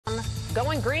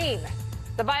Going green.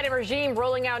 The Biden regime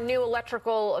rolling out new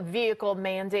electrical vehicle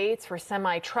mandates for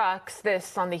semi-trucks.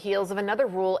 This on the heels of another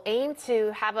rule aimed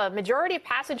to have a majority of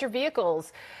passenger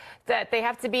vehicles that they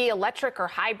have to be electric or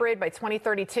hybrid by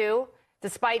 2032,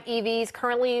 despite EVs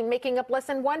currently making up less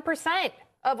than 1%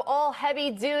 of all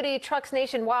heavy-duty trucks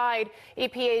nationwide.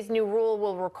 EPA's new rule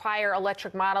will require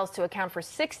electric models to account for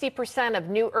 60% of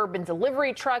new urban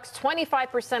delivery trucks,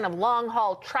 25% of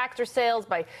long-haul tractor sales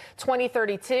by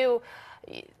 2032.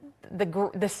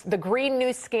 The green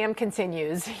news scam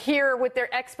continues. Here with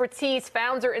their expertise,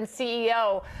 founder and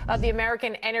CEO of the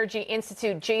American Energy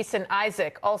Institute, Jason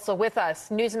Isaac. Also with us,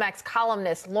 Newsmax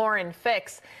columnist Lauren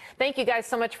Fix. Thank you guys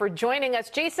so much for joining us.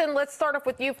 Jason, let's start off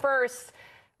with you first.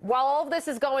 While all of this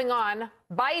is going on,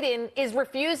 Biden is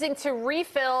refusing to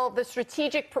refill the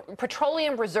strategic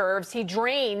petroleum reserves he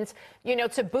drained,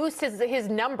 to boost his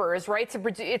numbers, right?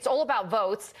 It's all about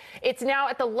votes. It's now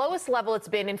at the lowest level it's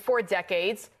been in 4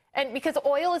 decades. And because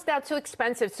oil is now too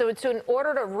expensive, so in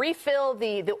order to refill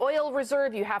the oil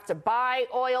reserve, you have to buy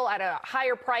oil at a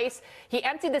higher price. He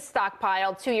emptied the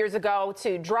stockpile 2 years ago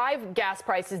to drive gas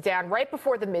prices down right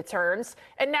before the midterms.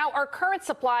 And now our current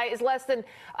supply is less than,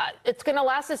 it's going to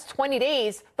last us 20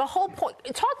 days. The whole point,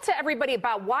 talk to everybody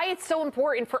about why it's so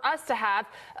important for us to have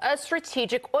a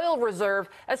strategic oil reserve,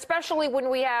 especially when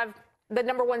we have the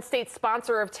 #1 state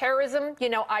sponsor of terrorism,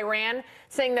 Iran,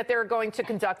 saying that they're going to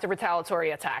conduct a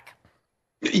retaliatory attack.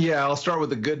 Yeah, I'll start with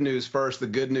the good news first. The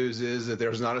good news is that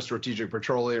there's not a strategic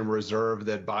petroleum reserve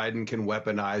that Biden can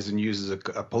weaponize and use as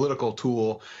a political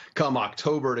tool come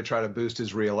October to try to boost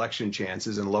his reelection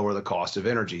chances and lower the cost of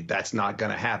energy. That's not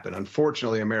going to happen.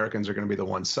 Unfortunately, Americans are going to be the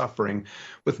ones suffering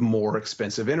with more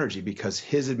expensive energy because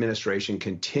his administration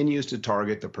continues to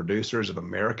target the producers of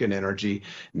American energy,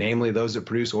 namely those that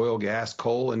produce oil, gas,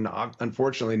 coal, and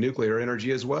unfortunately nuclear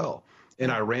energy as well.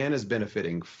 And Iran is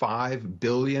benefiting. $5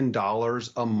 billion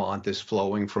a month is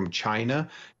flowing from China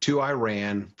to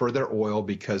Iran for their oil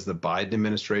because the Biden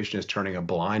administration is turning a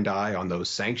blind eye on those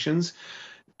sanctions.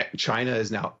 China is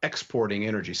now exporting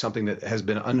energy, something that has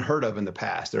been unheard of in the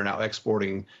past. They're now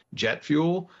exporting jet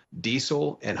fuel,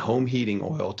 diesel, and home heating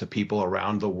oil to people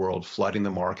around the world, flooding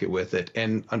the market with it,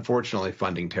 and unfortunately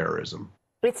funding terrorism.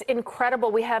 It's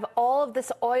incredible. We have all of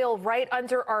this oil right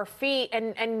under our feet.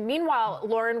 And meanwhile,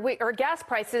 Lauren, our gas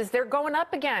prices, they're going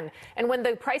up again. And when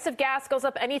the price of gas goes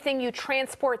up, anything you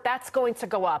transport, that's going to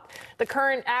go up. The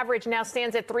current average now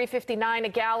stands at $3.59 a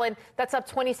gallon. That's up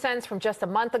 20 cents from just a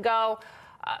month ago.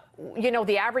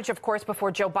 The average, of course, before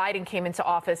Joe Biden came into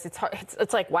office,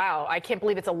 it's like, wow, I can't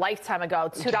believe it's a lifetime ago,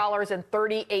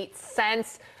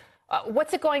 $2.38.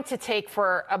 What's it going to take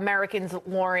for Americans,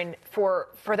 Lauren, for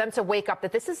them to wake up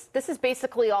that this is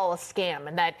basically all a scam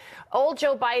and that all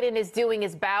Joe Biden is doing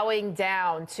is bowing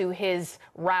down to his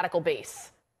radical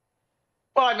base?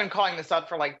 Well, I've been calling this out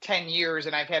for like 10 years,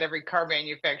 and I've had every car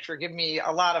manufacturer give me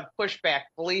a lot of pushback,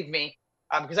 believe me,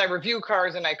 because I review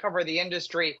cars and I cover the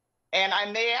industry.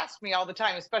 And they ask me all the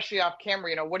time, especially off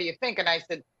camera, what do you think? And I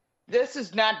said, this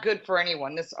is not good for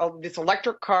anyone. This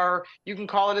electric car, you can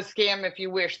call it a scam if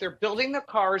you wish. They're building the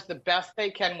cars the best they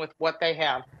can with what they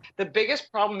have. The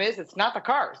biggest problem is it's not the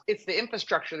cars. It's the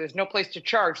infrastructure. There's no place to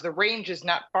charge. The range is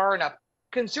not far enough.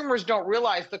 Consumers don't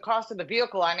realize the cost of the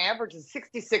vehicle on average is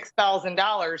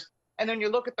 $66,000. And then you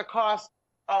look at the cost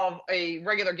of a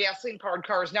regular gasoline-powered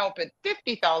car is now up at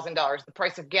 $50,000. The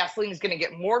price of gasoline is going to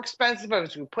get more expensive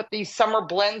as we put these summer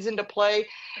blends into play.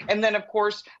 And then, of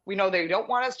course, we know they don't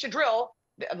want us to drill.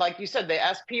 Like you said, the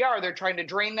SPR, they're trying to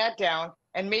drain that down.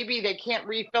 And maybe they can't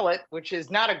refill it, which is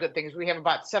not a good thing, because we have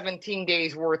about 17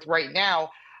 days worth right now.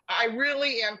 I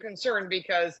really am concerned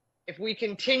because if we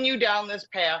continue down this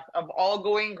path of all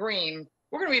going green,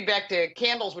 we're going to be back to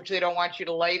candles, which they don't want you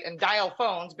to light, and dial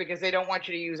phones because they don't want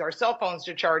you to use our cell phones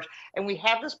to charge. And we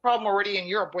have this problem already in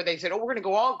Europe where they said, oh, we're going to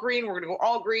go all green. We're going to go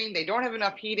all green. They don't have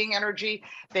enough heating energy.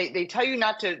 They tell you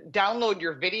not to download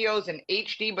your videos in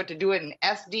HD, but to do it in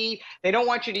SD. They don't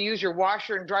want you to use your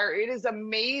washer and dryer. It is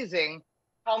amazing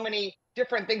how many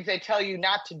different things they tell you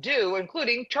not to do,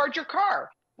 including charge your car,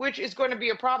 which is going to be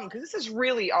a problem because this is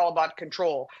really all about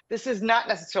control. This is not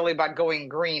necessarily about going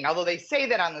green, although they say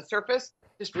that on the surface.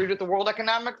 Just read what the World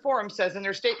Economic Forum says in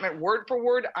their statement, word for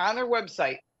word on their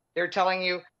website. They're telling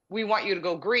you, we want you to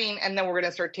go green, and then we're going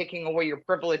to start taking away your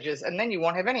privileges, and then you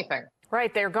won't have anything.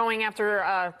 Right. They're going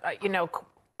after,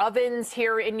 ovens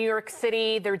here in New York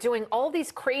City. They're doing all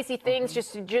these crazy things,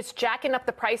 just jacking up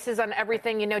the prices on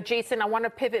everything. Jason, I want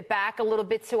to pivot back a little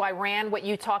bit to Iran, what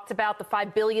you talked about, the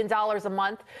 $5 billion a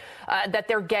month that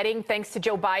they're getting thanks to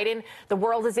Joe Biden. The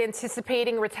world is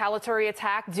anticipating a retaliatory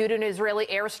attack due to an Israeli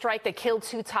airstrike that killed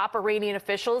 2 top Iranian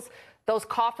officials. those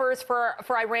coffers for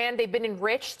Iran, they've been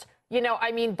enriched,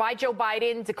 by Joe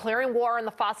Biden declaring war on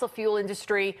the fossil fuel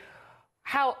industry.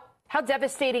 How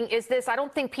devastating is this? I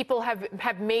don't think people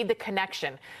have made the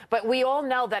connection. But we all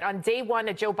know that on day one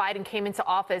that Joe Biden came into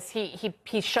office,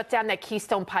 he shut down that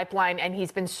Keystone pipeline, and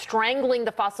he's been strangling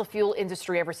the fossil fuel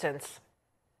industry ever since.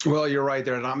 Well, you're right.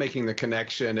 They're not making the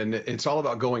connection, and it's all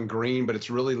about going green, but it's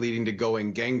really leading to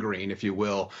going gangrene, if you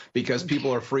will, because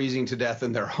people are freezing to death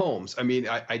in their homes. I mean,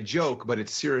 I joke, but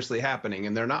it's seriously happening,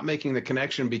 and they're not making the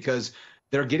connection because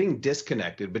they're getting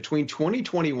disconnected. Between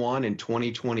 2021 and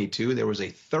 2022, there was a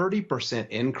 30%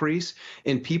 increase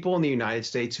in people in the United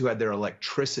States who had their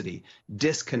electricity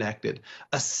disconnected,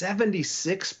 a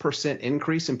 76%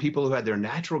 increase in people who had their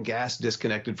natural gas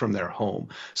disconnected from their home.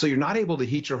 So you're not able to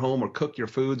heat your home or cook your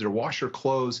foods or wash your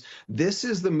clothes. This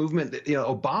is the movement that,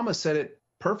 Obama said it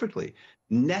perfectly.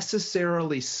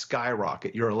 Necessarily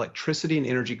skyrocket. Your electricity and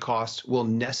energy costs will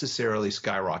necessarily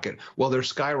skyrocket. Well, they're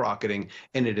skyrocketing,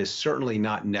 and it is certainly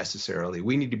not necessarily.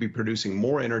 We need to be producing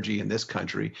more energy in this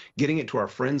country, getting it to our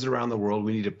friends around the world.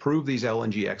 We need to improve these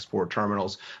LNG export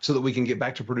terminals so that we can get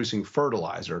back to producing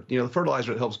fertilizer. The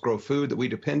fertilizer that helps grow food that we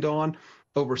depend on.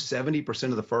 Over 70%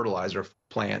 of the fertilizer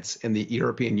plants in the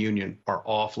European Union are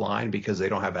offline because they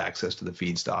don't have access to the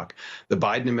feedstock. The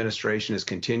Biden administration is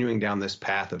continuing down this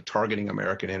path of targeting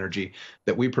American energy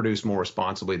that we produce more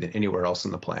responsibly than anywhere else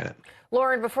on the planet.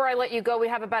 Lauren, before I let you go, we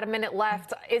have about a minute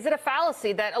left. Is it a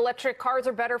fallacy that electric cars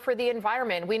are better for the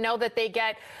environment? We know that they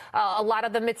get a lot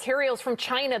of the materials from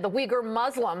China, the Uyghur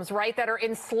Muslims, right, that are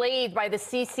enslaved by the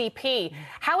CCP.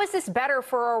 How is this better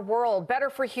for our world, better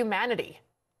for humanity?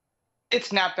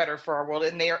 It's not better for our world,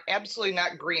 and they are absolutely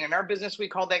not green. In our business, we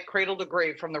call that cradle to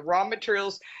grave, from the raw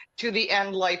materials to the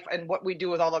end life and what we do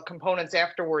with all the components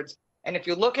afterwards. And if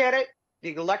you look at it,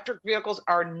 the electric vehicles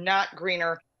are not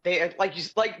greener. They,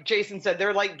 like Jason said,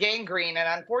 they're like gangrene.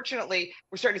 And unfortunately,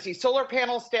 we're starting to see solar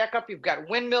panels stack up. You've got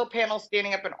windmill panels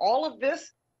standing up, and all of this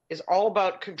is all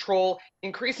about control,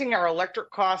 increasing our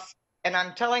electric costs. And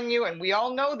I'm telling you, and we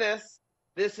all know this,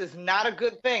 this is not a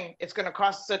good thing. It's going to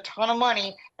cost us a ton of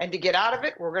money. And to get out of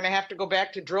it, we're going to have to go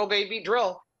back to drill, baby,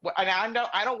 drill. And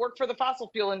I don't work for the fossil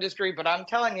fuel industry, but I'm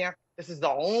telling you, this is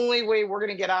the only way we're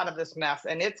going to get out of this mess.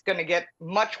 And it's going to get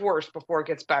much worse before it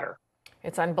gets better.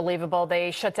 It's unbelievable.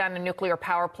 They shut down a nuclear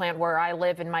power plant where I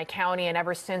live in my county, and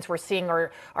ever since we're seeing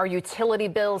our utility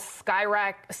bills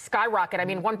skyrocket. I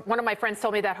mean, one of my friends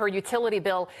told me that her utility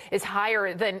bill is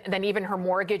higher than even her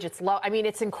mortgage. It's low. I mean,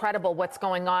 it's incredible what's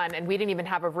going on, and we didn't even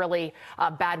have a really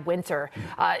bad winter.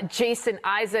 Jason,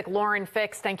 Isaac, Lauren,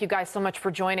 Fix, thank you guys so much for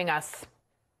joining us.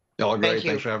 Oh, great.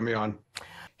 Thanks for having me on.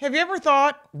 Have you ever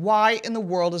thought, why in the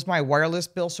world is my wireless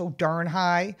bill so darn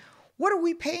high? What are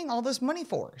we paying all this money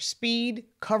for? Speed,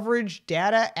 coverage,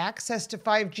 data, access to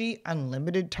 5G,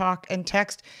 unlimited talk and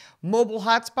text, mobile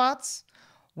hotspots?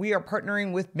 We are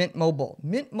partnering with Mint Mobile.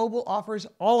 Mint Mobile offers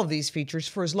all of these features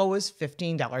for as low as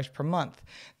 $15 per month.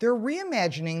 They're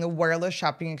reimagining the wireless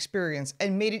shopping experience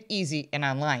and made it easy and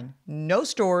online. No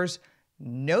stores,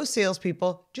 no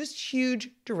salespeople, just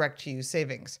huge direct-to-you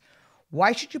savings.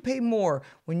 Why should you pay more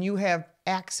when you have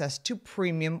access to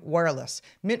premium wireless?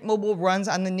 Mint Mobile runs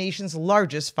on the nation's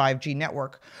largest 5G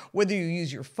network. Whether you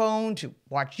use your phone to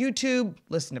watch YouTube,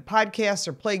 listen to podcasts,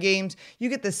 or play games, you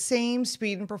get the same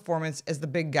speed and performance as the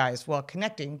big guys while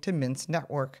connecting to Mint's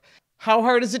network. How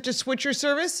hard is it to switch your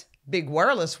service? Big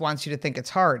Wireless wants you to think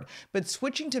it's hard, but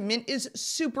switching to Mint is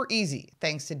super easy.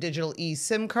 Thanks to digital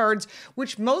eSIM cards,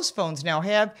 which most phones now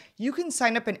have, you can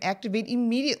sign up and activate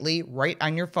immediately right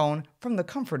on your phone from the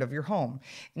comfort of your home.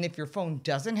 And if your phone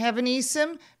doesn't have an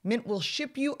eSIM, Mint will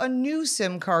ship you a new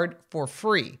SIM card for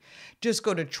free. Just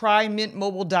go to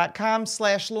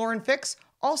trymintmobile.com/LaurenFix,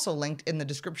 also linked in the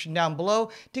description down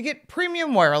below, to get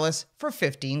premium wireless for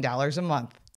 $15 a month.